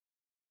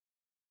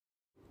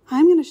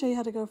I'm going to show you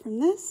how to go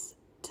from this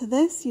to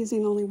this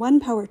using only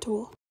one power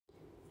tool.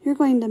 You're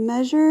going to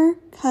measure,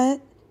 cut,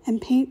 and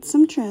paint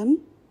some trim.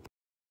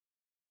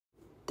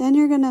 Then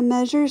you're going to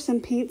measure some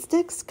paint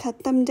sticks,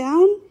 cut them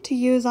down to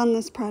use on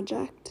this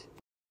project.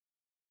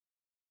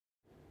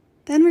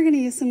 Then we're going to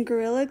use some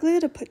Gorilla Glue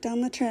to put down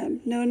the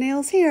trim. No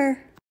nails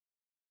here.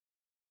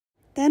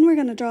 Then we're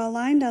going to draw a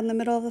line down the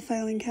middle of the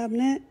filing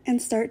cabinet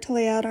and start to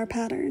lay out our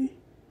pattern.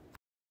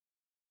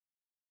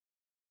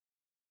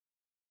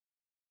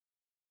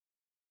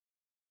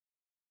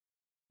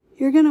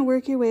 You're going to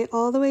work your way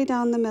all the way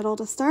down the middle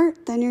to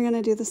start, then you're going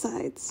to do the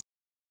sides.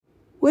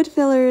 Wood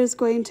filler is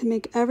going to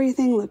make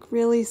everything look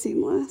really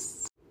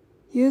seamless.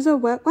 Use a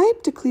wet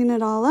wipe to clean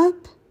it all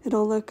up.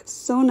 It'll look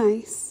so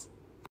nice.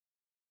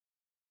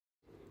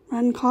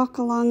 Run caulk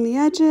along the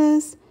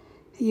edges.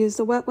 Use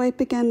the wet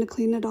wipe again to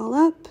clean it all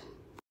up.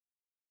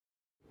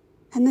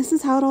 And this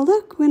is how it'll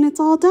look when it's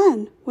all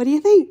done. What do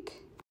you think?